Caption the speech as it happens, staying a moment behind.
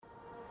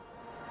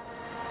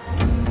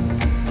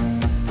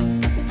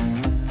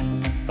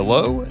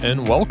Hello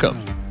and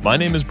welcome. My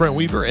name is Brent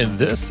Weaver, and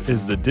this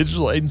is the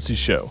Digital Agency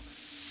Show,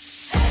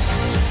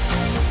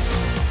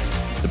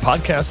 the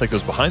podcast that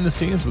goes behind the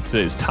scenes with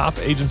today's top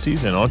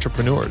agencies and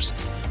entrepreneurs.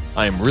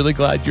 I am really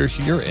glad you're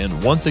here,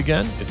 and once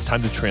again, it's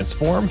time to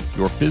transform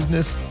your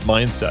business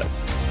mindset.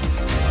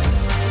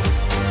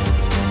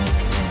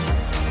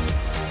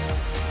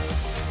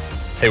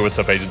 Hey, what's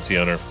up, agency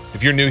owner?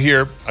 If you're new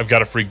here, I've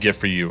got a free gift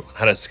for you: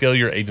 how to scale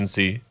your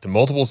agency to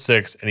multiple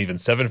 6 and even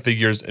 7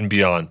 figures and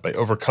beyond by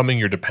overcoming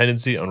your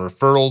dependency on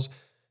referrals,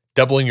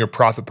 doubling your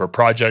profit per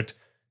project,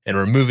 and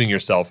removing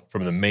yourself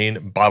from the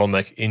main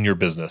bottleneck in your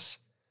business.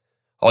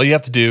 All you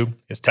have to do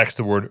is text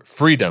the word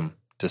FREEDOM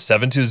to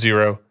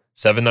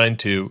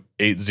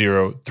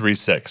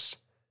 720-792-8036.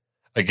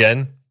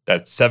 Again,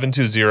 that's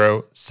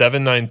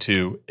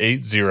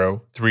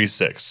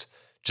 720-792-8036.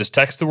 Just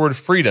text the word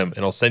FREEDOM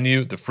and I'll send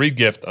you the free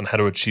gift on how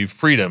to achieve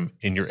freedom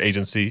in your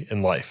agency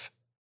and life.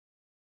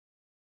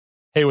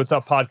 Hey, what's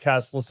up,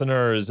 podcast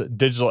listeners,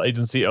 digital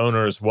agency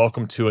owners?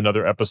 Welcome to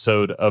another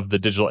episode of the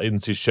Digital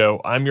Agency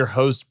Show. I'm your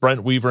host,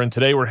 Brent Weaver, and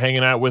today we're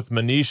hanging out with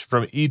Manish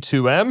from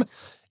E2M.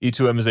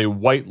 E2M is a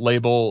white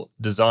label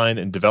design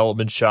and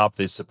development shop.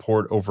 They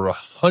support over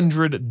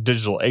 100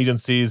 digital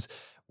agencies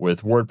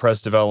with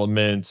WordPress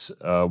development,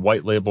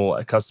 white label,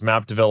 custom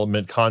app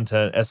development,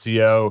 content,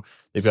 SEO.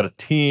 They've got a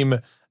team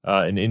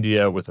in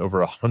India with over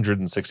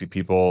 160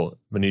 people.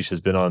 Manish has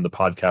been on the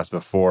podcast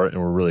before,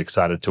 and we're really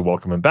excited to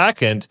welcome him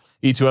back. And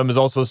E2M is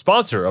also a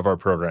sponsor of our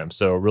program,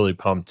 so really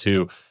pumped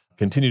to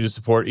continue to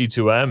support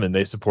E2M, and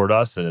they support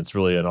us, and it's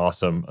really an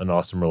awesome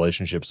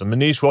relationship. So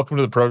Manish, welcome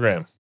to the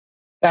program.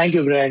 Thank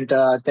you, Brent.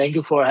 Thank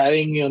you for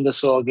having me on the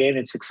show again.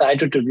 It's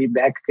excited to be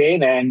back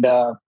again, and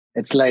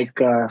it's like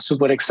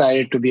super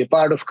excited to be a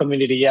part of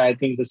community. Yeah, I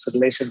think this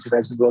relationship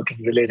has been working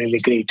really,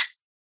 really great.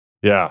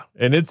 Yeah,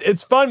 and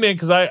it's fun, man,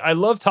 because I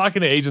love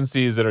talking to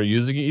agencies that are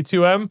using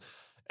E2M,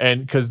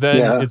 and because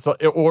then it's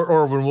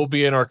or when we'll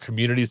be in our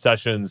community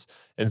sessions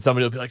and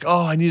somebody will be like,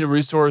 oh, I need a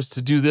resource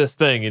to do this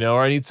thing,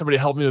 or I need somebody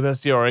to help me with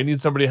SEO, or I need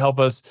somebody to help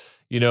us,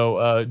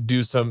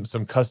 do some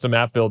custom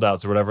app build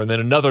outs or whatever. And then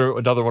another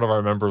one of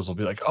our members will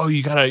be like, oh,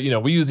 you gotta,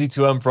 we use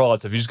E2M for all that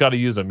stuff. You just got to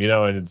use them,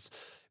 and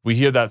we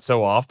hear that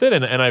so often.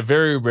 And I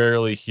very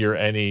rarely hear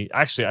I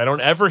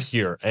don't ever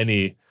hear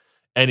any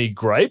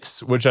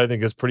gripes, which I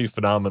think is pretty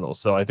phenomenal.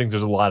 So I think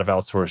there's a lot of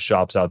outsourced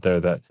shops out there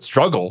that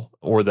struggle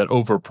or that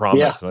overpromise.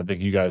 Yeah. And I think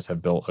you guys have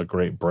built a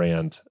great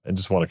brand, and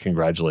just want to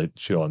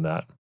congratulate you on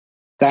that.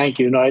 Thank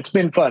you. No, it's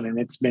been fun, and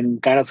it's been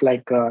kind of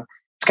like I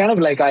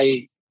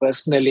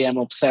personally am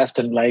obsessed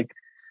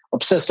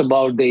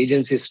about the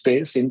agency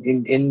space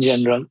in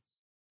general.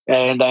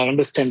 And I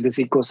understand this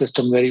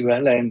ecosystem very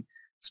well. And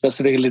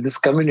specifically this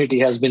community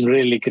has been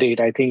really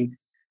great. I think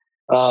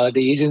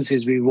the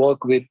agencies we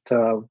work with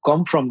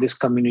come from this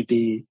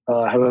community,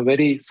 have a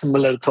very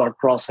similar thought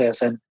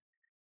process and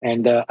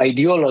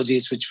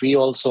ideologies, which we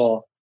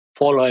also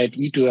follow at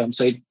E2M.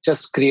 So it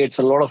just creates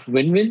a lot of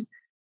win-win.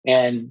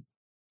 And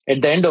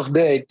at the end of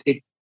the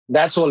day,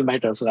 that's all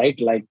matters, right?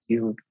 Like,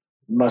 you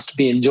must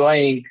be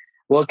enjoying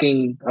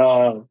working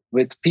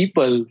with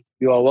people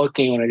you are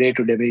working on a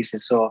day-to-day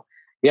basis. So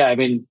yeah, I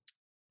mean,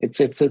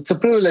 it's a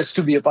privilege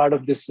to be a part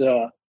of this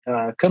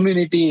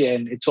community,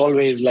 and it's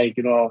always like,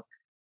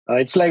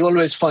 it's like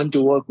always fun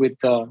to work with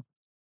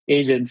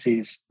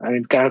agencies. I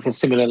mean, kind of a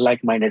similar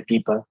like-minded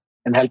people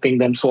and helping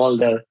them solve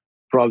their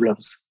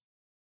problems.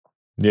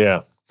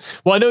 Yeah.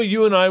 Well, I know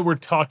you and I were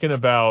talking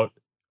about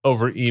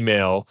over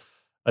email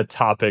a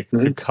topic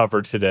to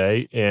cover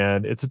today,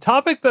 and it's a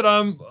topic that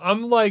I'm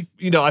like,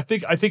 I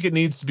think it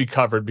needs to be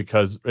covered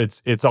because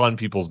it's on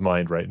people's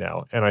mind right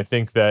now. And I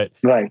think that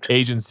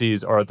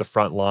agencies are at the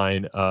front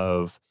line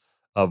of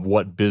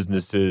what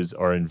businesses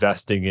are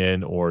investing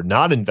in or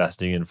not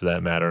investing in, for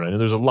that matter. And I know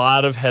there's a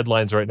lot of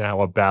headlines right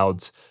now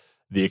about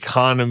the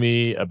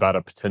economy, about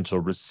a potential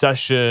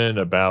recession,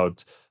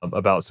 about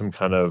some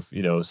kind of,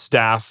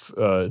 staff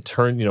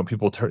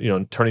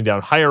turning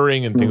down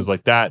hiring and things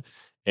like that.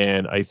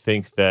 And I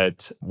think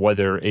that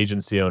whether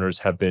agency owners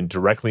have been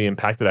directly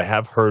impacted, I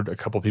have heard a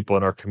couple people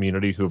in our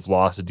community who've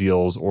lost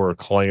deals or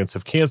clients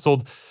have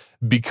canceled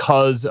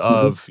because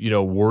of,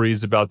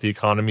 worries about the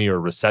economy or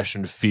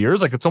recession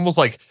fears. Like, it's almost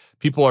like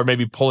people are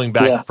maybe pulling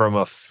back from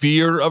a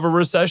fear of a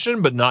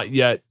recession, but not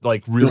yet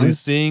like really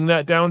seeing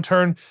that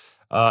downturn.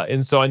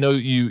 And so I know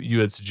you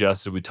had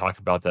suggested we talk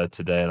about that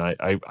today, and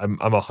I'm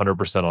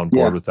 100% on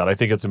board with that. I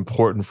think it's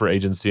important for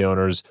agency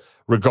owners,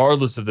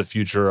 regardless of the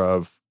future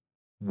of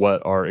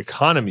what our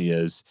economy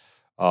is,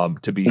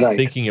 to be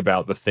thinking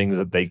about the things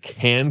that they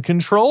can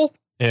control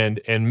and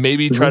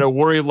maybe try to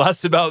worry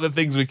less about the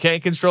things we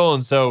can't control.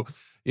 And so,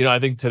 I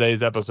think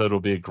today's episode it'll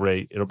be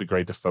great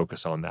to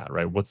focus on that,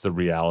 right? What's the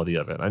reality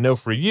of it? I know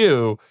for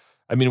you,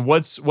 I mean,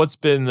 what's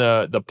been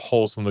the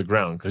pulse on the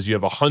ground? Because you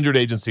have 100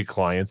 agency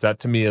clients. That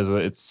to me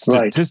it's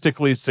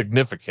statistically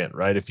significant,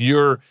 right? If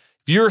you're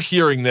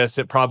hearing this,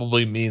 it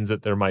probably means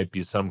that there might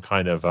be some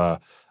kind of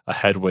a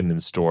headwind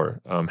in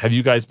store. Have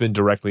you guys been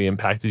directly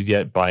impacted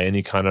yet by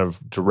any kind of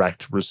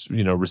direct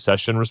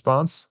recession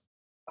response?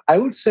 I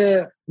would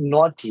say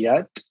not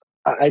yet.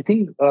 I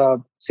think,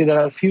 see, there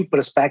are a few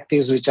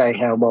perspectives which I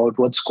have about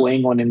what's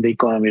going on in the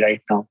economy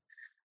right now.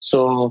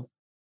 So,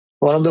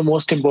 one of the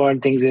most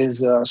important things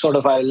is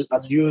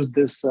I'll use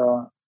this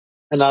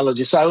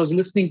analogy. So, I was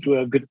listening to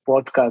a good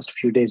podcast a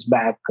few days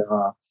back,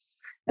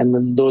 and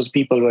then those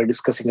people were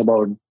discussing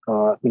about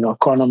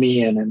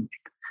economy and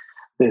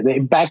the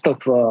impact of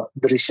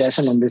the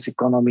recession on this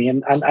economy.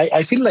 And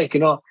I feel like,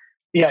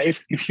 yeah,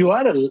 if you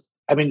are,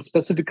 I mean,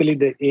 specifically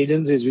the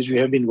agencies which we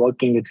have been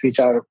working with, which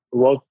are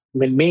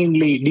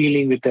mainly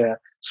dealing with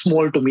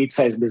small to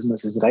mid-sized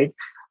businesses, right?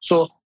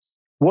 So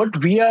what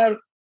we are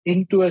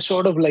into a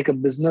sort of like a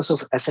business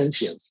of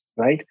essentials,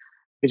 right?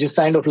 Which is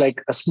kind of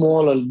like a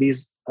small and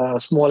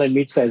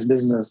mid-sized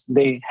business.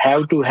 They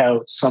have to have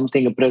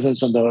something, a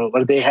presence on the web,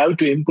 or they have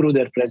to improve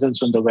their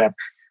presence on the web,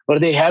 or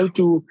they have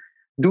to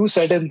do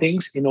certain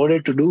things in order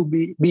to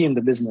be in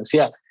the business.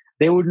 Yeah,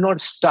 they would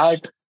not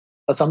start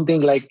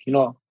something like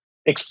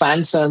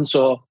expansion.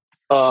 So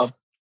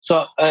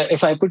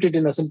if I put it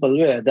in a simple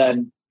way,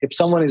 then if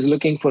someone is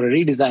looking for a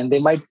redesign, they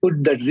might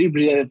put that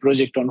redesign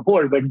project on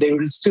hold, but they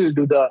will still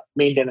do the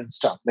maintenance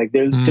stuff. Like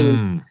they will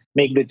still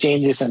make the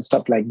changes and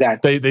stuff like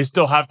that. They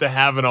still have to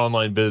have an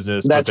online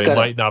business, but they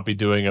might not be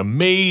doing a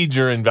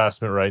major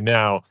investment right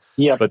now.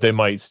 Yeah, but they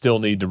might still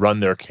need to run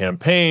their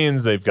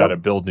campaigns. They've got to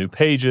build new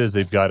pages.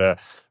 They've got to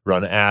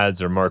run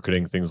ads or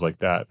marketing, things like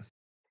that.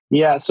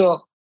 Yeah.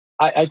 So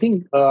I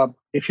think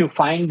if you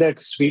find that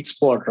sweet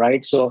spot,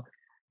 right? So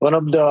one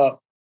of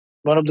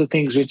the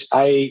things which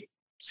I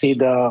see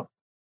the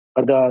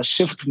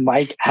shift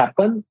might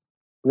happen,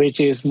 which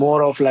is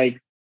more of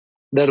like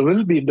there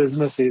will be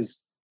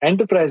businesses,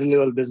 enterprise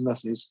level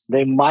businesses,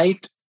 they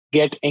might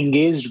get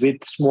engaged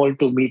with small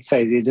to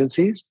mid-size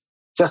agencies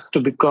just to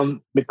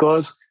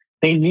because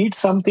they need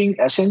something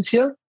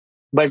essential,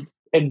 but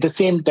at the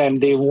same time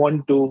they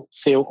want to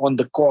save on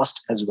the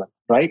cost as well,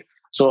 right?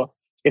 So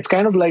it's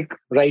kind of like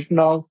right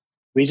now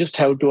we just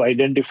have to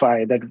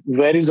identify that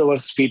where is our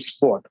sweet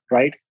spot,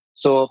 right?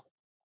 So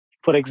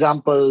for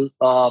example,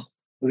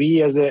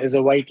 we as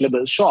a white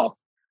label shop,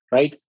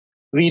 right?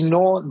 We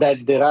know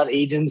that there are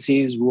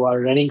agencies who are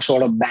running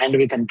sort of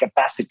bandwidth and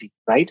capacity,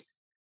 right?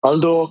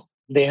 Although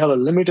they have a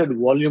limited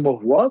volume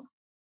of work,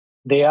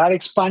 they are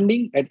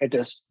expanding at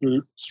a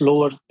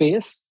slower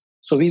pace.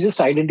 So we just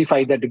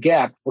identify that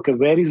gap. Okay,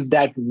 where is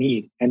that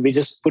need? And we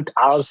just put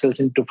ourselves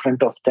into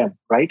front of them,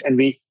 right? And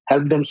we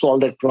help them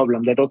solve that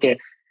problem. That okay,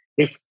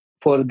 if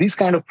for this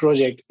kind of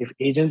project, if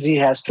agency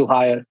has to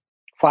hire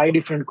 5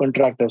 different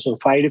contractors or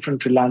 5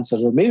 different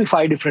freelancers or maybe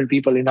 5 different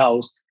people in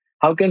house,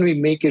 how can we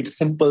make it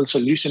simple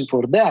solution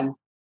for them?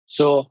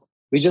 So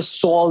we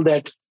just solve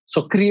that.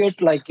 So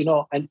create like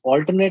an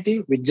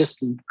alternative which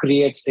just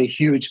creates a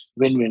huge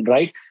win-win,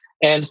 right?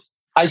 And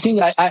I think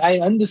I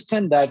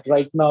understand that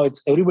right now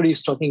it's everybody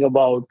is talking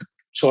about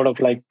sort of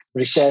like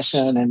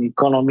recession and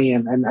economy,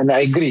 and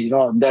I agree,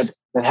 that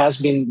there has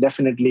been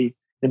definitely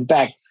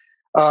impact.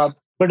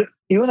 But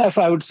even if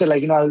I would say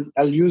like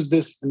I'll use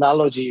this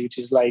analogy, which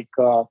is like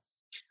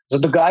so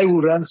the guy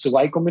who runs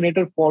Y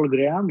Combinator, Paul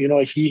Graham,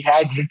 he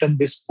had written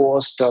this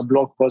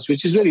blog post,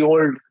 which is very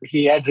old.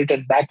 He had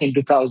written back in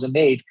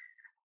 2008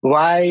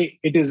 why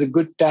it is a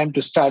good time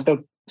to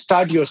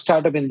start your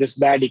startup in this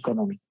bad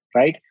economy,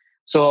 right?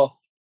 So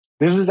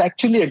this is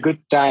actually a good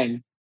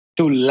time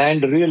to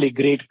land really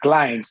great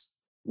clients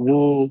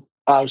who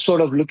are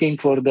sort of looking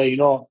for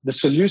the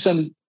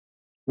solution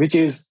which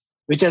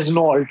has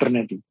no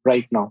alternative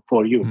right now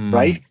for you,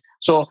 right?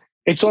 So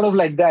it's sort of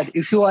like that.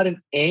 If you are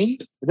an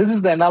ant, this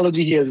is the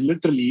analogy he has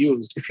literally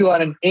used. If you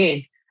are an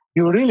ant,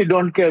 you really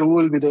don't care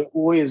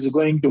who is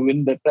going to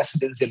win the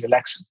presidential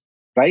election,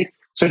 right?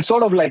 So it's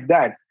sort of like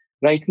that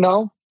right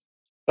now.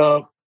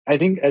 I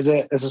think as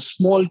a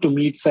small to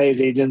mid-size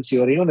agency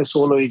or even a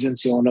solo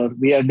agency owner,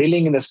 we are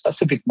dealing in a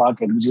specific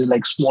market, which is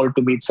like small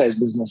to mid-size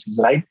businesses,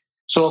 right?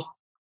 So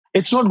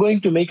it's not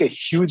going to make a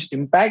huge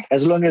impact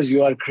as long as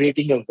you are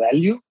creating a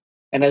value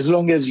and as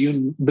long as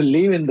you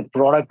believe in the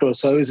product or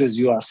services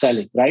you are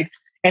selling, right?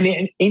 And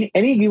in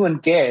any given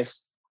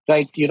case,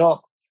 right,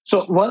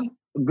 so one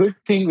good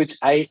thing which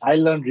I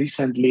learned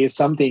recently is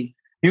something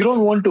you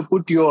don't want to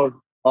put your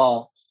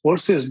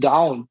horses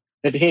down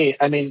that, hey,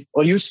 I mean,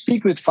 or you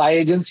speak with 5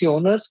 agency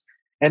owners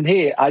and,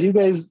 hey, are you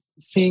guys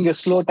seeing a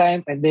slow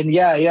time? And then,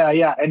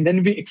 yeah. And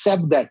then we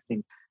accept that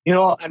thing.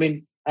 I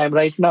mean, I'm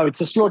right now,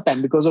 it's a slow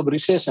time because of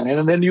recession.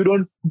 And then you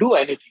don't do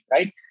anything,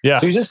 right? Yeah.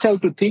 So you just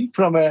have to think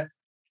from a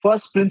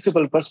first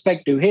principle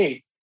perspective.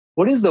 Hey,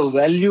 what is the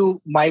value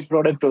my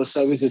product or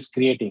service is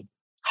creating?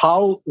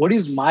 What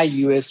is my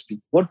USP?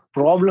 What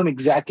problem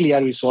exactly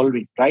are we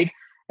solving, right?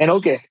 And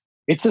okay,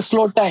 it's a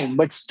slow time,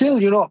 but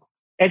still,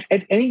 at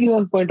any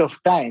given point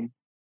of time,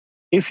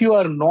 if you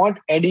are not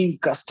adding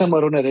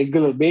customer on a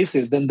regular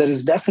basis, then there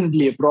is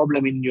definitely a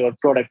problem in your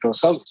product or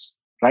service,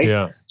 right?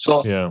 Yeah.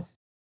 So yeah.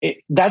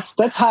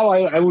 That's how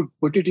I would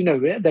put it in a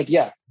way that,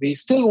 yeah, we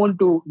still want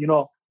to,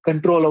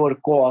 control our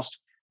cost.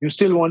 You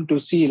still want to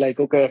see like,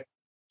 okay,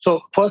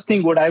 so first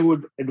thing what I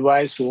would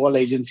advise to all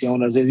agency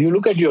owners is you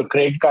look at your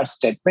credit card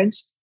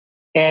statements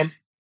and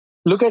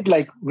look at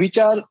like which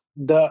are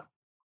the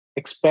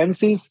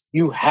expenses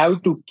you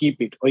have to keep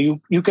it, or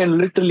you can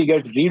literally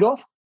get rid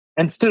of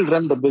and still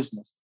run the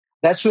business.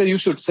 That's where you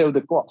should save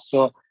the cost.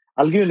 So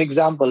I'll give you an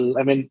example.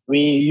 I mean,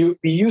 we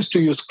used to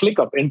use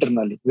ClickUp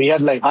internally. We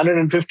had like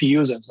 150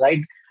 users, right?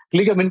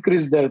 ClickUp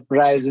increased their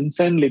price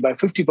insanely by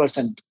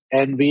 50%,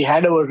 and we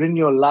had our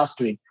renewal last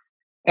week.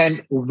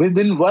 And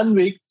within 1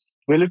 week,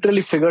 we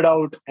literally figured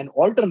out an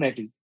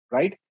alternative,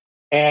 right?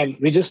 And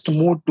we just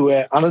moved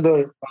to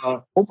another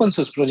open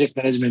source project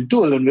management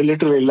tool, and we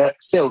literally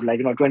saved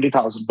like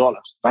 $20,000,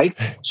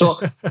 right? So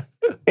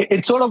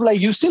it's sort of like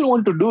you still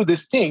want to do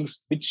these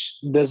things which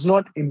does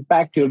not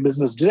impact your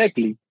business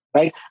directly,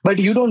 right? But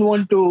you don't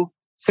want to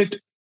sit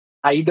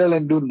idle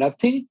and do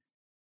nothing,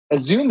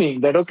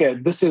 assuming that okay,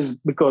 this is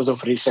because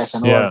of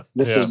recession or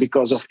this is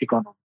because of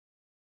economy.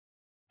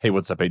 Hey,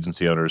 what's up,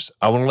 agency owners?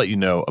 I want to let you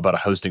know about a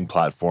hosting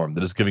platform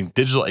that is giving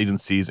digital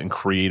agencies and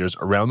creators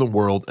around the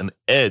world an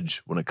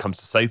edge when it comes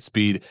to site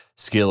speed,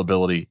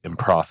 scalability, and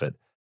profit.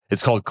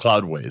 It's called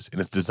Cloudways,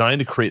 and it's designed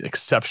to create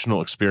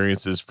exceptional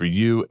experiences for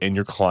you and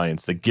your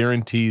clients that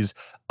guarantees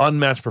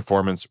unmatched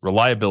performance,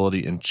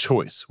 reliability, and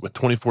choice with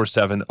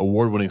 24/7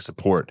 award-winning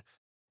support.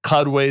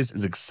 Cloudways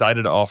is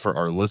excited to offer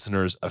our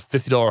listeners a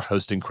 $50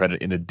 hosting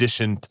credit in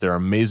addition to their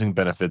amazing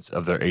benefits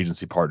of their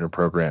agency partner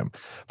program.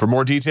 For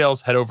more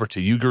details, head over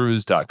to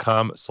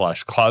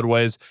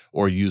ugurus.com/cloudways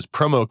or use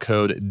promo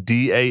code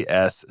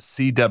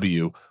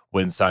DASCW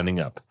when signing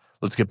up.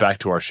 Let's get back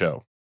to our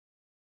show.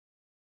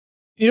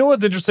 You know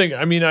what's interesting?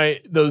 I mean,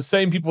 those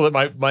same people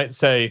that might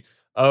say,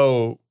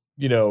 oh,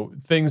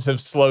 things have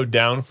slowed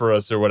down for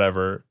us or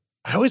whatever.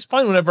 I always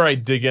find whenever I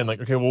dig in,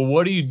 like, okay, well,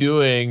 what are you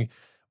doing?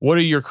 What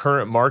are your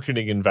current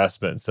marketing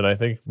investments? And I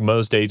think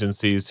most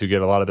agencies who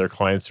get a lot of their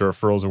clients through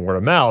referrals and word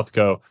of mouth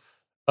go,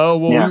 oh,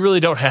 well, we really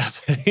don't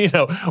have,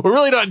 we're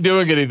really not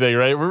doing anything,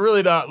 right? We're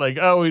really not like,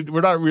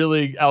 we're not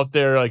really out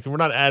there. Like, we're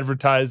not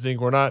advertising.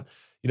 We're not,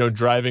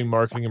 driving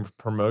marketing and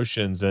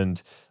promotions.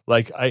 And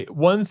like,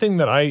 one thing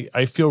that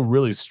I feel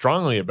really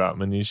strongly about,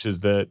 Manish,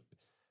 is that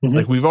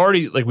we've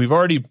already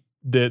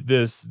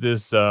this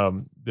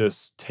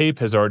tape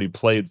has already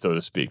played, so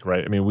to speak,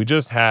 right? I mean, we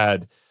just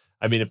had,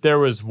 if there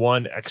was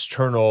one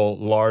external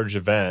large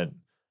event,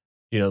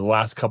 the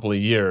last couple of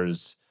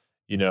years,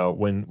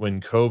 when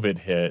COVID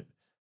hit,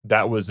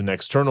 that was an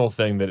external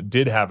thing that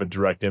did have a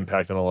direct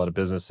impact on a lot of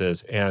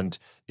businesses. And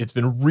it's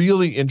been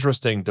really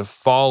interesting to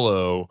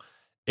follow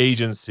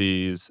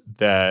agencies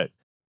that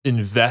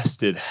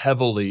invested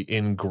heavily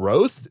in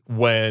growth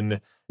when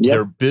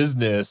their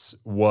business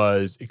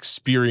was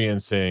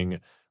experiencing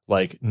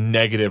like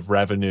negative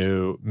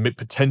revenue,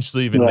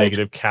 potentially even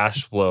negative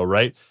cash flow,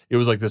 right? It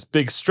was like this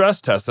big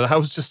stress test. And I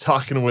was just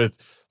talking with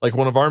like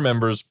one of our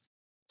members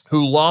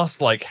who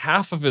lost like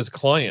half of his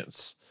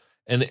clients.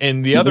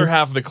 And the other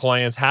half of the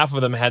clients, half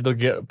of them had to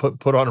get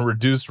put on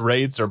reduced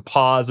rates or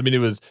pause. I mean,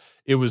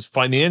 it was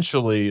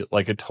financially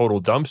like a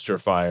total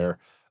dumpster fire.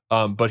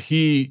 But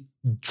he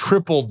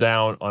tripled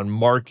down on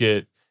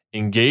market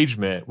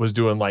engagement, was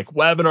doing like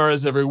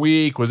webinars every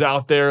week, was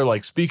out there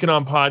like speaking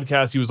on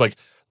podcasts. He was like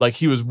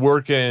he was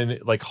working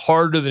like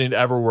harder than he'd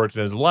ever worked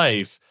in his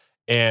life.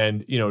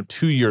 And,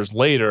 2 years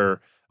later,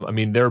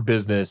 their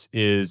business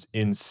is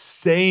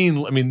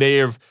insane.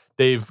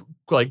 They've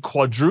like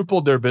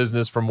quadrupled their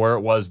business from where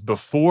it was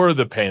before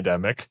the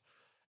pandemic.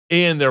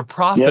 And their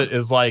profit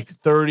is like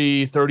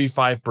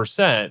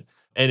 35%.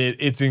 And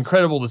it's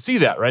incredible to see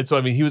that, right?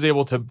 So, he was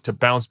able to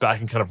bounce back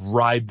and kind of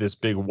ride this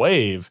big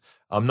wave.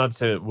 I'm not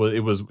saying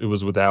it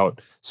was without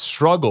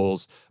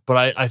struggles,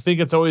 but I think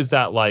it's always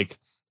that like,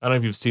 I don't know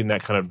if you've seen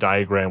that kind of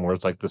diagram where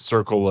it's like the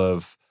circle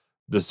of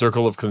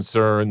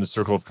concern, the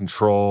circle of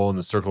control, and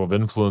the circle of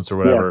influence or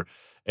whatever.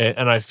 Yeah.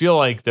 And I feel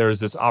like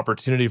there's this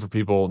opportunity for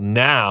people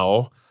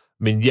now.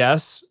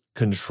 Yes,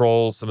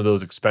 control some of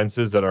those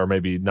expenses that are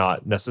maybe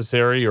not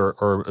necessary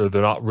or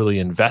they're not really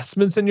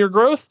investments in your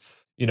growth.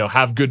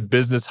 Have good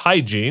business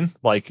hygiene.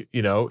 Like,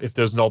 if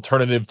there's an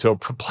alternative to a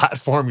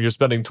platform you're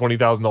spending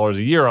 $20,000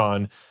 a year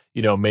on,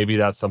 maybe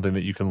that's something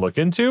that you can look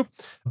into.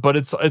 But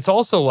it's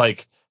also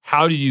like,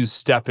 how do you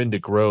step into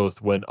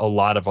growth when a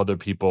lot of other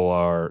people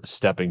are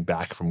stepping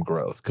back from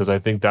growth? Because I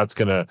think that's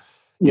going to,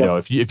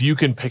 if you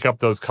can pick up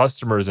those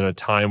customers in a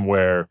time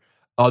where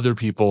other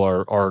people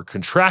are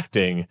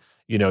contracting,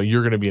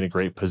 you're going to be in a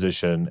great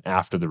position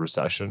after the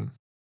recession.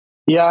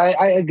 Yeah,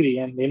 I agree.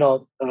 And,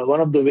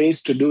 one of the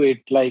ways to do it,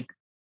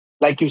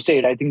 like you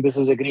said, I think this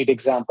is a great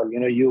example.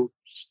 You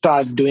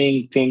start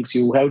doing things,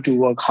 you have to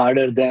work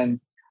harder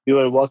than you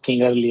were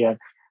working earlier,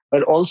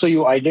 but also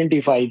you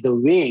identify the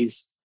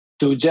ways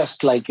to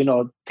just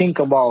think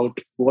about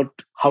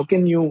how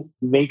can you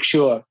make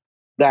sure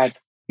that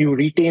you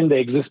retain the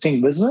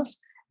existing business,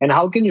 and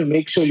how can you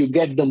make sure you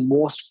get the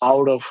most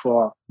out of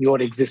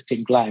your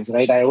existing clients,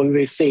 right? I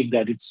always say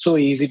that it's so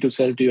easy to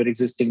sell to your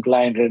existing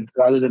client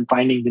rather than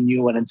finding the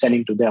new one and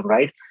selling to them,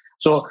 right?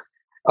 So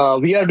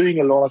we are doing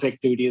a lot of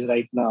activities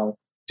right now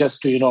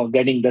just to,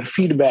 getting their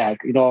feedback.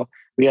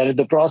 We are in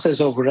the process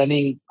of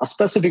running a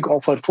specific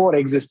offer for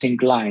existing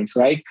clients,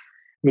 right?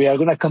 we are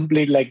going to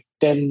complete like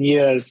 10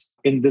 years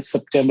in this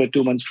September,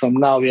 2 months from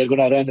now. We are going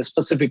to run a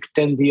specific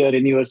 10th year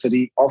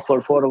anniversary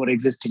offer for our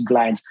existing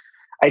clients.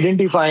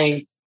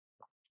 Identifying,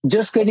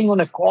 just getting on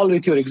a call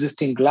with your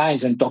existing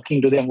clients and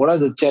talking to them. What are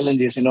the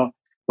challenges?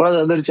 What are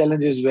the other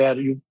challenges where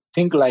you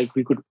think like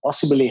we could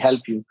possibly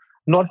help you?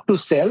 Not to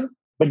sell,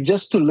 but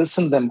just to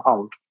listen them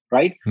out,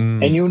 right?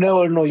 And you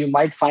never know, you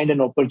might find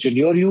an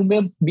opportunity, or you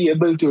may be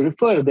able to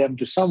refer them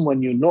to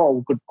someone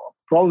who could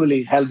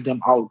probably help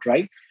them out,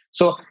 right?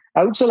 So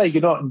I would say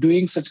like,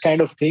 doing such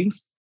kind of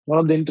things. One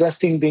of the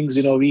interesting things,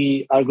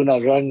 we are going to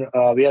run,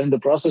 we are in the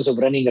process of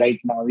running right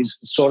now is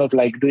sort of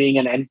like doing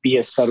an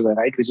NPS survey,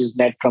 right? Which is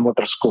Net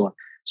Promoter Score.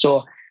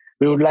 So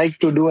we would like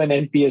to do an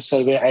NPS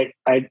survey.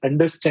 I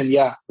understand,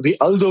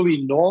 although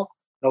we know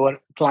our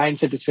client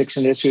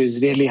satisfaction ratio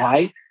is really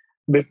high,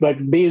 but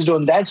based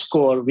on that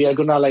score, we are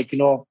going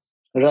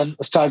to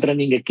start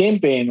running a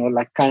campaign, or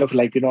like kind of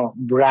like,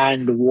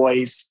 brand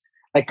voice,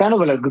 like kind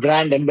of like a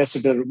brand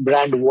ambassador,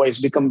 brand voice,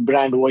 become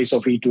brand voice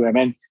of E2M.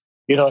 And,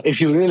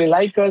 if you really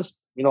like us,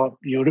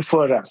 you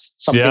refer us,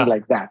 something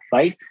like that,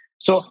 right?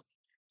 So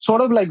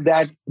sort of like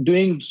that,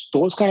 doing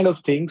those kind of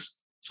things.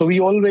 So we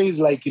always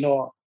like,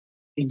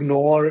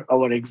 ignore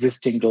our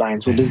existing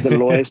clients. So this is the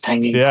lowest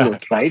hanging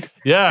fruit, right?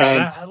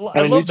 Yeah. And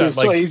I love it's that. just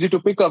so easy to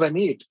pick up and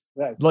eat.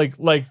 Right.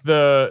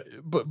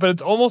 But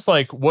it's almost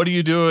like, what do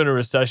you do in a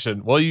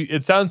recession? Well,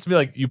 it sounds to me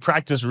like you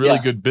practice really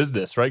good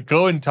business, right?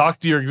 Go and talk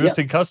to your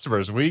existing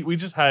customers. We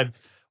just had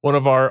one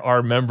of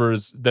our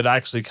members that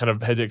actually kind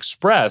of had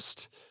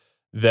expressed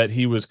that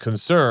he was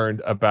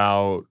concerned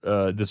about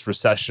this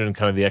recession,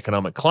 kind of the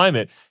economic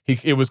climate.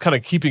 It was kind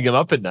of keeping him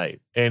up at night,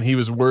 and he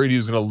was worried he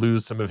was going to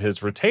lose some of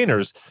his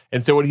retainers.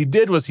 And so what he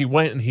did was he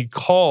went and he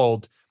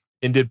called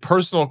and did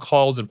personal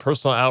calls and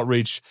personal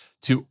outreach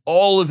to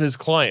all of his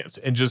clients,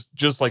 and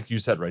just like you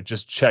said, right,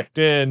 just checked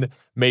in,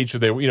 made sure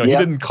they, he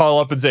didn't call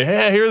up and say,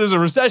 "Hey, I hear there's a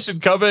recession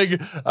coming.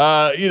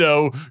 Are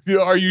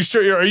you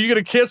sure? Are you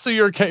going to cancel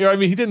your account?" I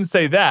mean, he didn't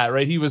say that,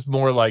 right? He was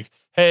more like,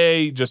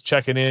 "Hey, just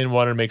checking in,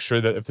 wanted to make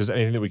sure that if there's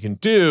anything that we can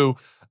do,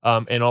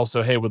 and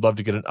also, hey, would love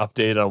to get an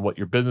update on what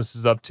your business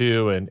is up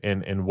to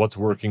and what's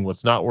working,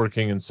 what's not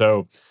working." And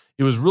so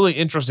it was really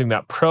interesting,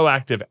 that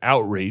proactive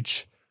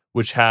outreach,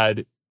 which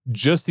had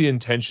just the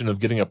intention of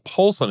getting a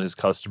pulse on his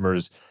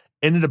customers,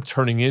 ended up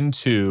turning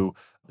into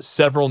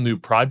several new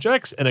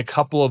projects, and a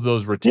couple of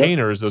those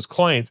retainers, those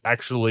clients,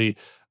 actually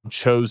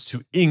chose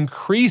to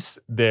increase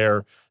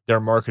their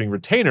marketing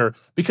retainer.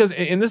 Because,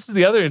 and this is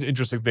the other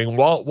interesting thing,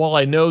 while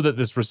I know that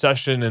this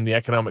recession and the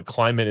economic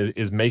climate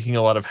is making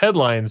a lot of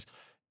headlines,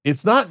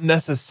 it's not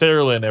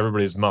necessarily in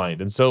everybody's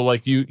mind. And so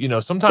like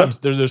sometimes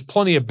there's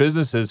plenty of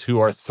businesses who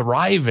are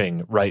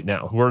thriving right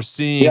now, who are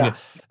seeing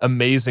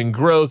amazing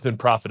growth and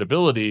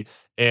profitability.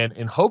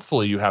 And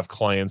hopefully you have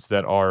clients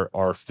that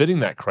are fitting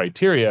that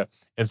criteria.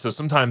 And so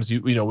sometimes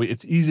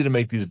it's easy to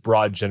make these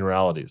broad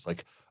generalities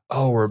like,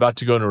 oh, we're about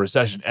to go into a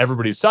recession,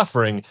 everybody's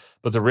suffering.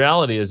 But the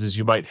reality is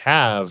you might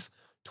have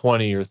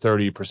 20 or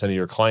 30% of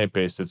your client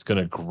base that's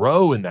going to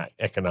grow in that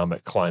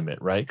economic climate,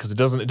 right? Because it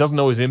doesn't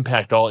always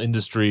impact all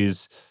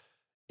industries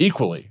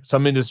equally.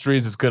 Some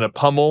industries it's going to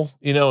pummel,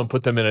 and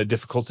put them in a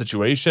difficult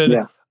situation.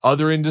 Yeah.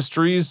 Other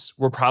industries,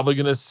 we're probably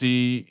going to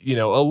see,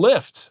 a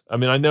lift. I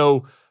mean, I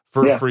know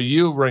for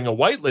you running a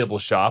white label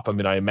shop, I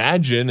mean, I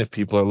imagine if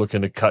people are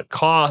looking to cut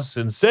costs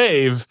and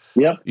save,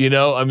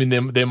 I mean,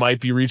 they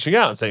might be reaching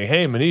out and saying,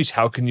 "Hey, Manish,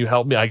 how can you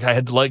help me? I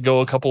had to let go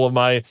a couple of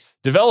my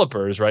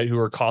developers, right, who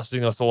are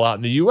costing us a lot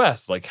in the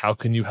US. Like, how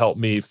can you help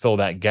me fill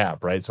that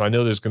gap?" Right. So I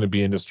know there's going to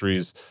be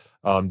industries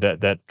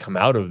that come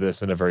out of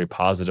this in a very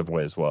positive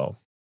way as well.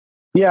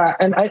 Yeah.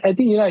 And I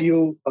think,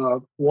 you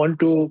want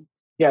to,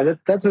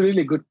 that's a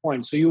really good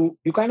point. So you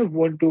kind of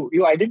want to,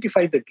 you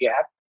identify the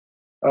gap,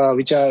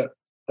 which are,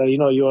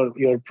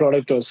 your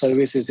product or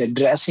service is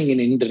addressing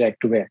in an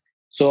indirect way.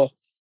 So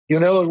you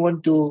never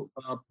want to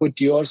put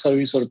your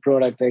service or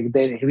product like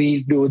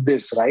we do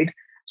this, right?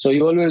 So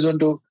you always want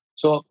to.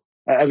 So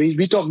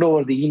we talked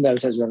over the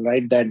emails as well,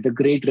 right? That the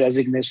Great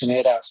Resignation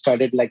era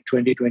started like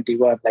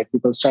 2021. Like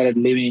people started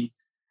leaving,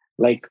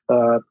 like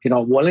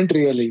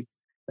voluntarily.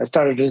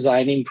 Started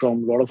resigning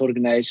from a lot of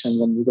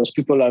organizations, and because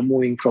people are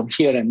moving from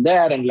here and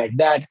there and like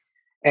that,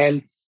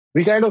 and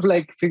we kind of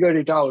like figured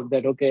it out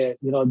that, okay,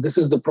 this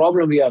is the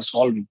problem we are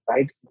solving,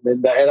 right?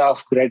 In the era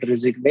of Great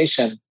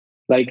Resignation,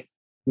 like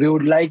we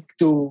would like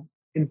to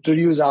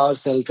introduce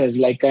ourselves as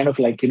like kind of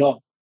like,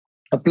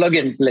 a plug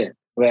and play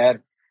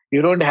where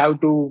you don't have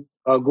to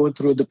go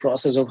through the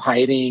process of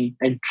hiring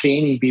and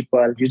training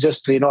people. You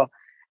just,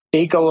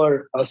 take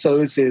our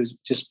services,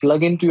 just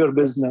plug into your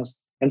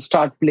business and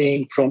start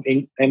playing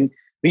and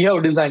we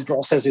have design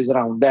processes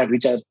around that,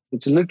 which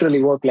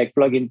literally work like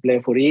plug and play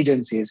for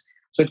agencies.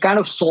 So it kind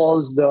of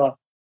solves the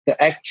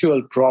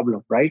actual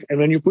problem, right? And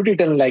when you put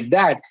it in like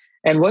that,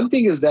 and one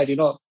thing is that,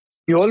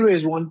 you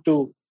always want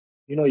to,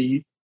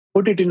 you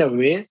put it in a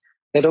way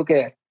that,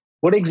 okay,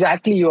 what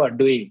exactly you are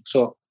doing.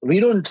 So we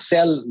don't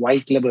sell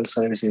white label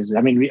services.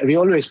 I mean,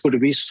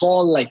 we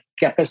solve like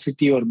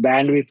capacity or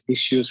bandwidth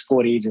issues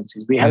for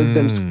agencies. We help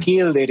them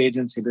scale their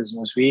agency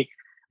business. We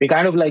We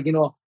kind of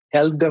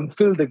help them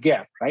fill the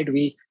gap, right?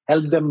 We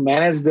help them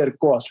manage their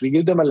cost. We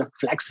give them a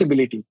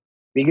flexibility.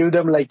 We give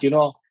them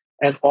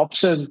an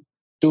option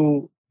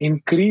to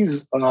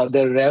increase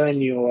their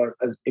revenue or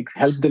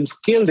help them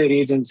scale their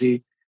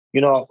agency,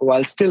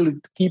 while still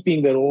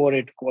keeping their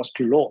overhead cost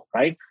low,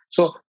 right?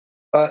 So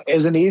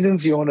as an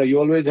agency owner, you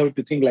always have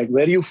to think like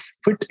where you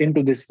fit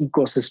into this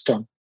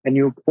ecosystem, and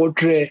you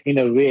portray in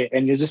a way,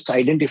 and you just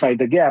identify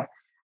the gap.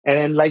 And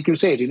then, like you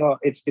said,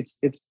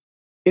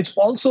 it's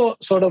also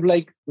sort of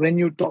like when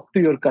you talk to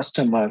your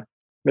customer,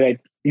 right?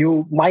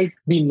 You might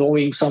be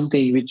knowing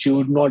something which you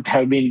would not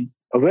have been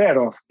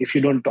aware of if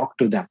you don't talk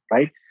to them,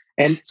 right?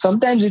 And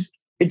sometimes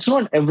it's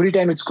not every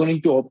time it's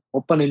going to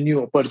open a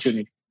new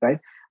opportunity, right?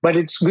 But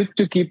it's good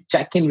to keep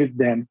checking with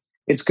them.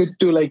 It's good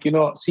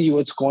to see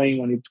what's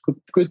going on. It's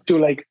good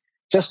to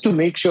just to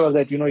make sure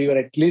that you're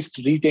at least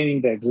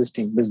retaining the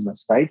existing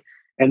business, right?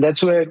 And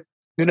that's where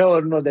you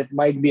never know, that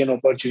might be an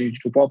opportunity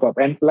to pop up.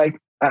 And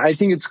I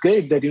think it's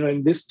great that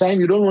in this time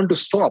you don't want to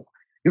stop.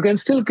 You can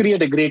still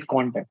create a great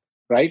content,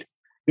 right?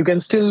 You can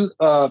still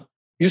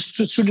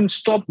shouldn't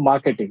stop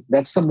marketing.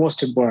 That's the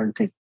most important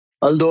thing.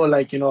 Although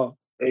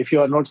if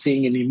you are not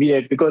seeing an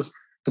immediate, because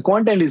the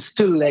content is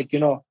still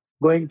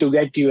going to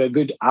get you a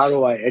good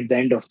ROI at the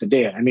end of the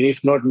day. I mean,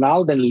 if not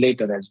now, then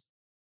later as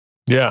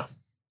well.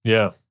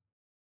 Yeah.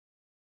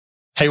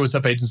 Hey, what's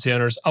up, agency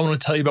owners? I want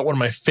to tell you about one of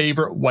my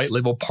favorite white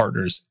label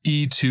partners,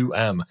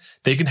 E2M.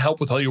 They can help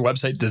with all your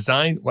website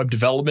design, web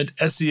development,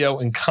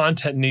 SEO, and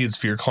content needs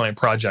for your client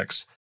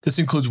projects. This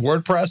includes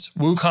WordPress,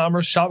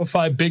 WooCommerce,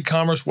 Shopify,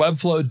 BigCommerce,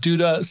 Webflow,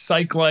 Duda,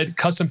 SiteGlide,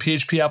 custom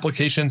PHP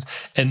applications,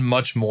 and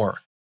much more.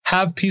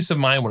 Have peace of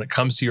mind when it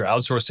comes to your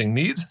outsourcing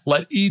needs.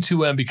 Let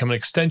E2M become an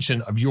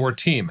extension of your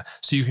team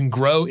so you can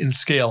grow and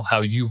scale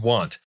how you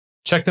want.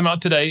 Check them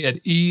out today at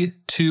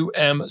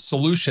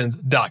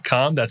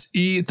E2MSolutions.com. That's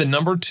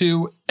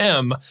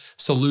E2M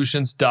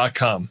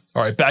Solutions.com.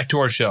 All right, back to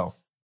our show.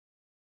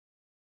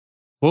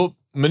 Well,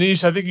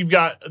 Manish, I think you've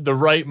got the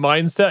right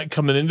mindset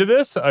coming into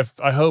this.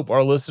 I hope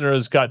our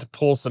listeners got to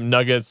pull some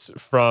nuggets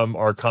from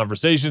our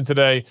conversation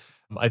today.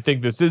 I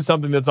think this is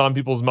something that's on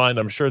people's mind.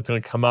 I'm sure it's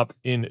going to come up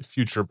in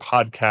future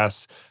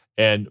podcasts.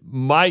 And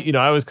I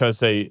always kind of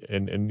say,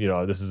 and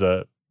this is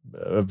a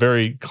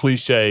very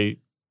cliche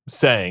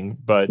saying,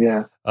 but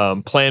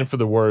plan for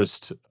the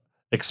worst,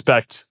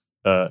 expect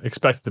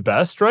the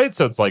best, right?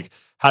 So it's like,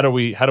 how do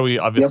we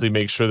obviously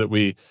make sure that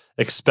we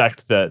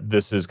expect that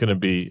this is going to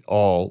be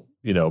all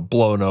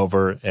blown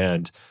over,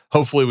 and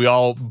hopefully we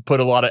all put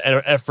a lot of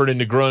effort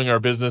into growing our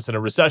business in a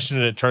recession,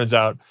 and it turns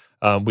out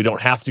we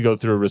don't have to go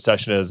through a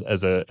recession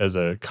as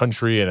a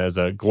country and as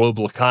a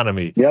global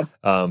economy.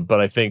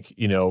 But I think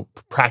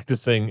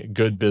practicing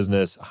good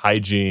business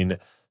hygiene,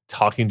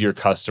 talking to your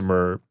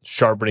customer,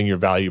 sharpening your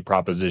value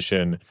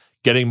proposition,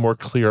 getting more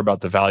clear about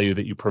the value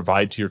that you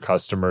provide to your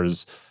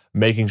customers,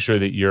 making sure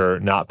that you're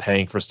not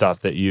paying for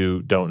stuff that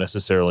you don't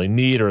necessarily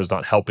need or is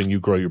not helping you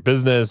grow your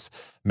business,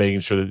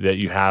 making sure that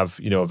you have,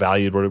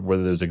 evaluated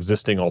whether there's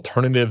existing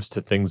alternatives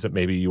to things that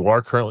maybe you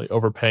are currently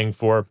overpaying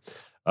for.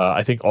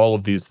 I think all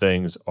of these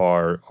things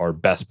are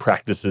best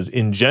practices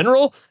in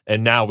general,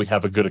 and now we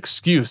have a good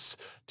excuse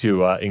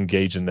to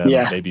engage in them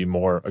maybe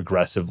more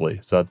aggressively.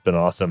 So that's been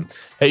awesome.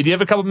 Hey, do you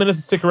have a couple minutes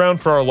to stick around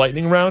for our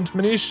lightning round,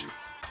 Manish?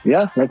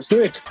 Yeah, let's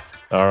do it.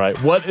 All right.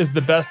 What is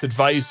the best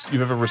advice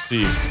you've ever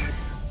received?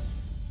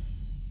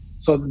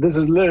 So this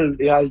is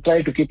I'll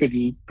try to keep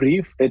it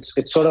brief. It's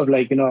sort of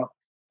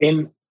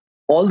in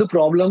all the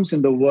problems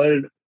in the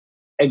world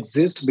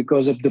exist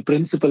because of the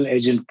principal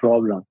agent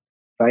problem,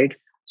 right?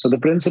 So the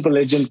principal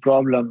agent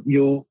problem,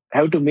 you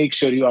have to make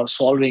sure you are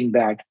solving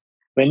that.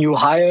 When you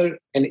hire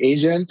an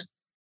agent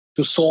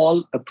to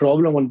solve a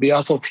problem on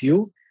behalf of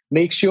you,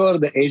 make sure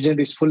the agent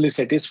is fully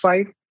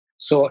satisfied.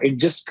 So it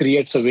just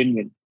creates a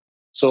win-win.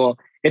 So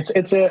it's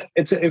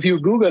if you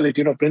Google it,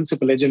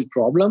 principal agent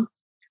problem.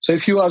 So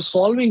if you are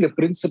solving a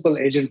principal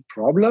agent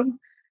problem,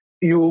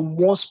 you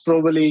most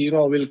probably,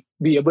 will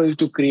be able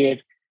to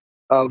create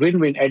a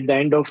win-win at the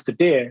end of the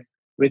day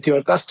with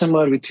your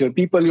customer, with your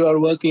people you are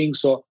working.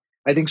 So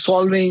I think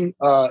solving,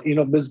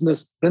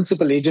 business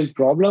principal agent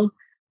problem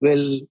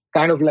will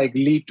kind of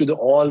lead to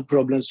all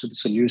problems to the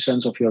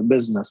solutions of your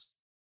business.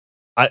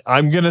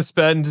 I'm going to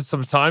spend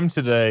some time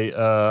today.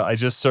 I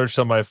just searched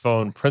on my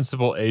phone,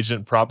 principal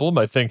agent problem.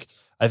 I think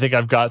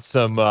I've got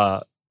some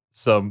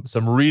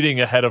reading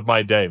ahead of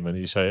my day,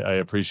 Manish. I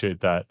appreciate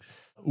that.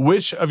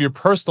 Which of your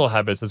personal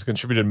habits has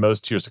contributed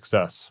most to your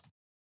success?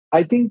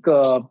 I think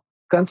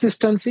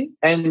consistency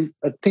and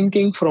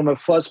thinking from a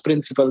first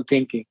principle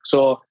thinking.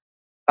 So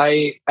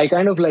I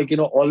kind of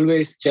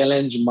always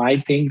challenge my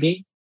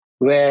thinking,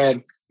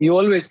 where you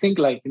always think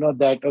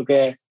that,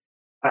 okay,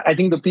 I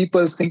think the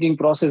people's thinking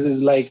process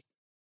is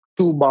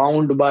too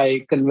bound by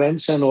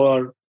convention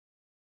or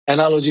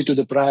analogy to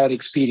the prior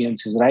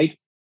experiences, right?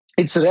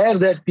 It's rare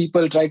that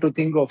people try to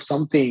think of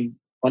something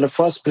on a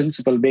first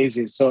principle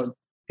basis. So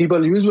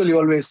people usually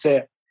always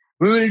say,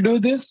 we will do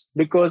this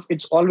because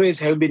it's always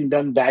have been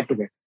done that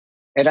way.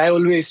 And I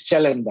always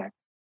challenge that.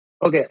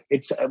 Okay,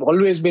 it's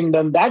always been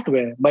done that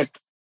way, but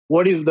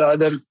what is the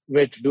other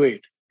way to do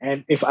it?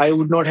 And if I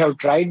would not have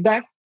tried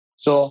that,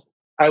 so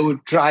I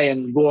would try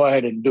and go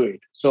ahead and do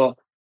it. So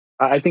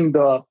I think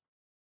the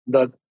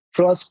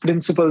first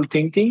principle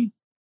thinking,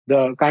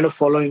 the kind of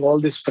following all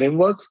these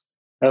frameworks,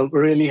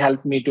 really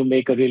helped me to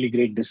make a really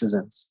great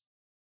decisions.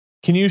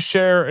 Can you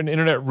share an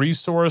internet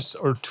resource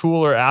or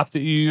tool or app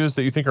that you use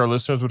that you think our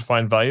listeners would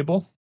find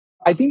valuable?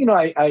 I think,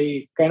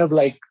 I kind of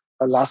like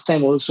last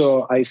time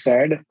also I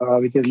said,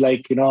 which is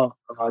like,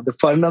 the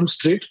Furnham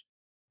Street.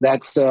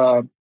 That's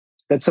a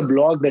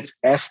blog that's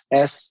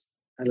FS,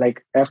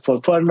 like F for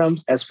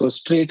Furnham, S for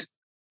Street,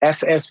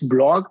 FS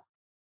blog.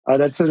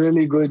 That's a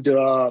really good,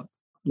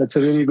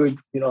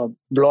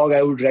 blog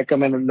I would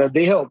recommend. And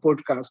they have a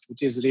podcast,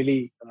 which is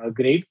really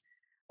great.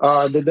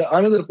 The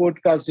another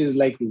podcast is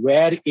like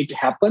Where It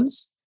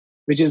Happens,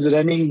 which is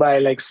running by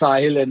like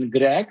Sahil and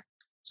Greg.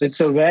 So it's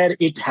a Where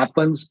It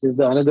Happens is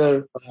the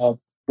another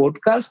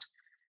podcast.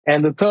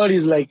 And the third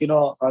is like,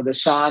 the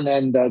Shan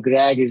and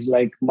Greg is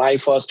like My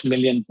First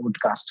Million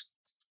podcast.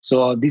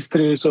 So these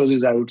three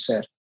resources I would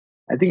say.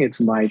 I think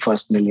it's My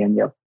First Million.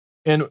 Yep.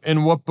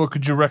 And what book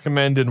could you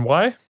recommend and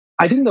why?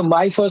 I think the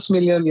My First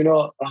Million,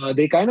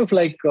 they kind of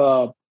like,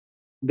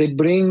 they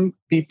bring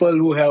people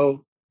who have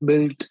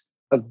built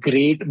a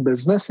great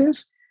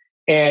businesses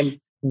and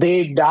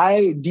they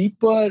dive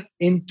deeper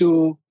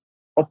into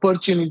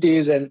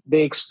opportunities and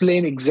they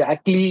explain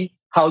exactly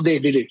how they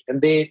did it.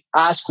 And they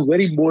ask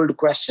very bold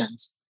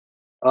questions.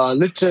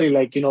 Literally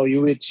like,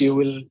 you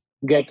will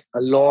get a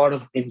lot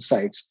of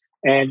insights.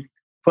 And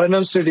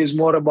Furnham Street is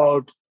more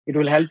about, it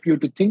will help you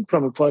to think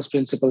from a first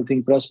principle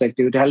think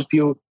perspective. It will help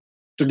you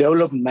to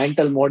develop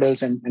mental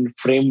models and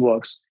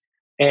frameworks.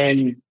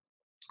 And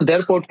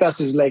their podcast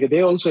is like,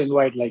 they also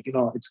invite like,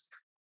 it's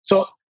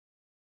so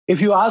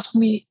if you ask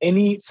me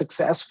any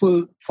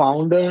successful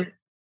founder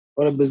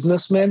or a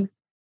businessman,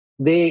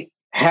 they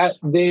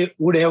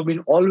would have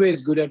been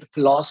always good at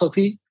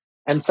philosophy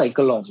and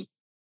psychology.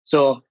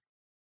 So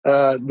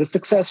the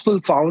successful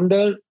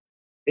founder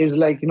is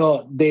like,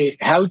 they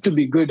have to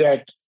be good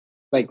at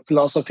like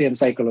philosophy and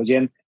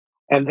psychology.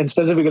 And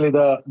specifically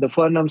the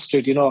Furnham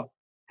Street,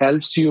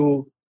 helps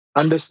you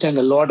understand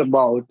a lot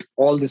about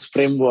all these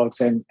frameworks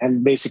and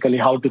basically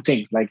how to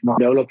think, like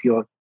develop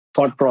your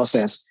thought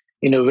process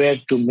in a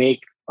way to make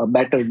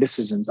better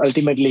decisions.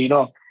 Ultimately,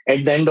 at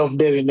the end of the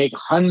day, we make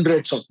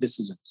hundreds of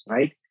decisions,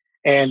 right?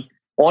 And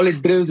all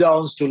it drills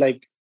down to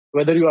like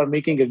whether you are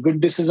making a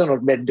good decision or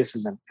bad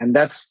decision. And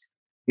that's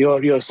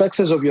your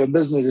success of your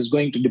business is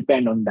going to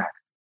depend on that.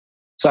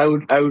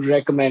 So I would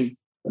recommend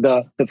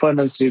the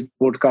Furnham Street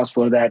podcast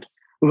for that.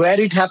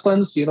 Where It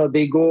Happens,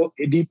 they go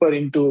deeper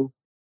into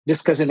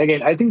discussing.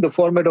 Again, I think the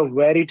format of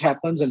Where It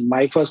Happens and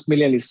My First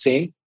Million is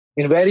same.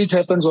 In Where It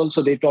Happens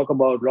also, they talk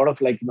about a lot of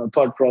like,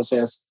 thought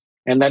process.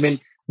 And I mean,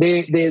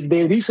 they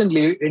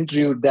recently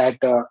interviewed that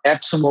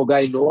AppSumo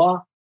guy,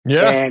 Noah.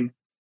 Yeah. And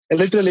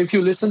literally, if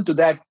you listen to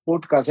that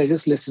podcast, I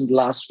just listened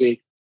last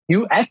week,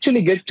 you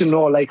actually get to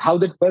know like how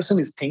that person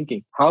is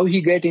thinking, how he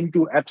get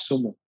into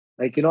AppSumo,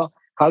 like,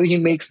 how he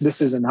makes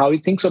decisions, how he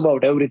thinks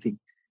about everything.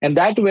 And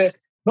that way,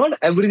 not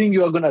everything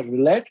you are going to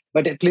relate,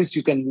 but at least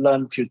you can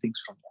learn a few things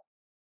from that.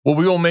 Well,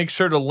 we will make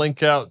sure to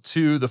link out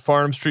to the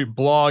Furnham Street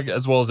blog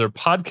as well as their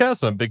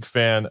podcast. I'm a big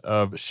fan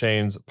of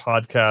Shane's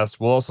podcast.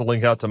 We'll also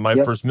link out to My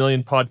First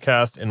Million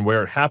podcast and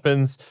Where It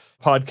Happens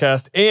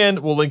podcast. And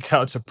we'll link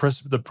out to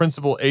the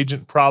Principal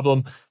Agent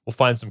Problem. We'll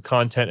find some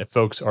content if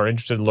folks are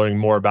interested in learning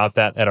more about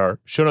that at our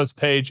show notes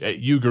page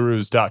at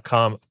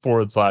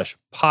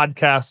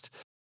ugurus.com/podcast.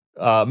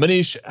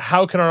 Manish,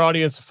 how can our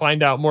audience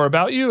find out more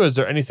about you? Is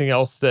there anything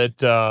else that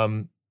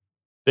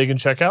they can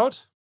check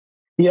out?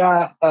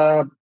 Yeah.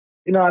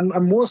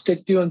 I'm most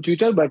active on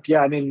Twitter, but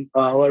yeah, I mean,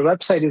 our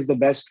website is the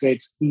best way.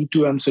 It's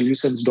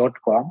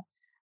E2MSolutions.com.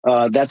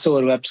 That's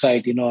our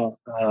website.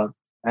 I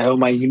have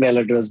my email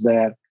address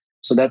there.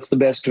 So that's the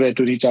best way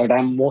to reach out.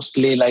 I'm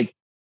mostly like,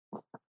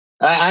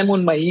 I'm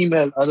on my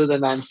email other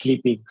than I'm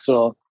sleeping.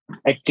 So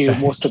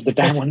active most of the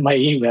time on my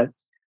email.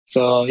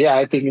 So yeah,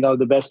 I think,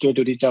 the best way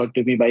to reach out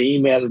to me by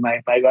email,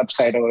 my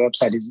website, our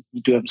website is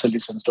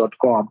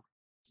E2MSolutions.com.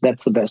 So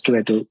that's the best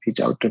way to reach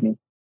out to me.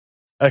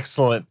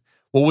 Excellent.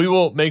 Well, we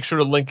will make sure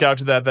to link out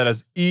to that. That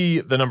is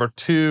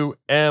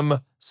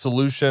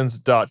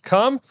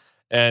E2MSolutions.com.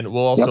 And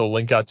we'll also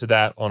link out to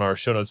that on our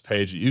show notes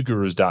page at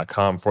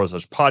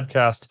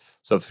ugurus.com/podcast.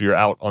 So if you're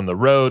out on the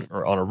road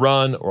or on a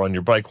run or on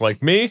your bike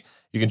like me,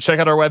 you can check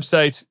out our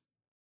website.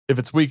 If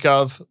it's week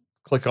of,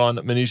 click on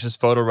Manish's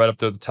photo right up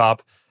there at the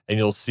top, and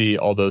you'll see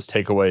all those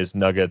takeaways,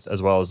 nuggets,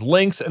 as well as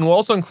links. And we'll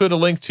also include a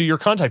link to your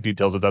contact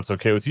details if that's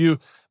okay with you,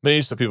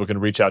 Manish, so people can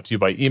reach out to you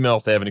by email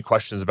if they have any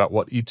questions about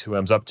what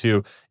E2M's up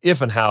to,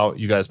 if and how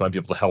you guys might be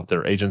able to help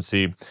their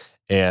agency.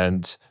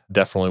 And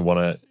definitely want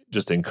to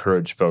just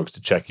encourage folks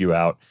to check you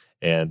out.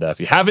 And if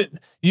you haven't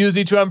used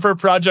E2M for a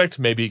project,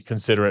 maybe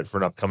consider it for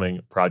an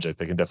upcoming project.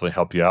 They can definitely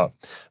help you out.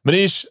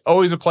 Manish,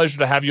 always a pleasure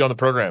to have you on the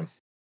program.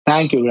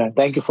 Thank you, Grant.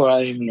 Thank you for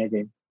having me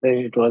again.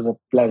 It was a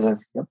pleasure.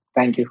 Yep.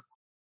 Thank you.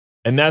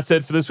 And that's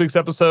it for this week's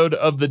episode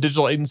of the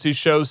Digital Agency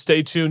Show.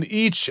 Stay tuned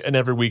each and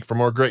every week for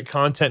more great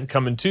content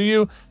coming to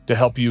you to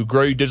help you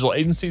grow your digital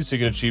agency so you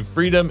can achieve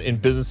freedom in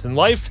business and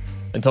life.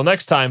 Until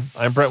next time,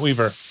 I'm Brent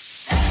Weaver.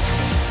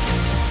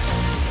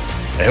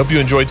 I hope you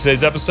enjoyed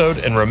today's episode,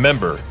 and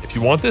remember, if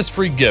you want this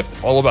free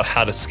gift all about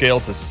how to scale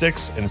to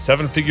 6 and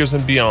 7 figures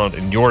and beyond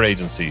in your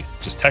agency,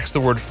 just text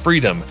the word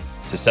FREEDOM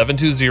to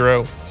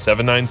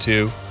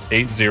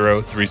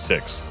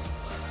 720-792-8036.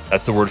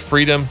 That's the word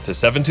FREEDOM to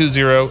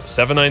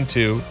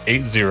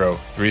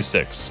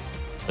 720-792-8036.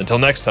 Until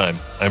next time,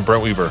 I'm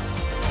Brent Weaver.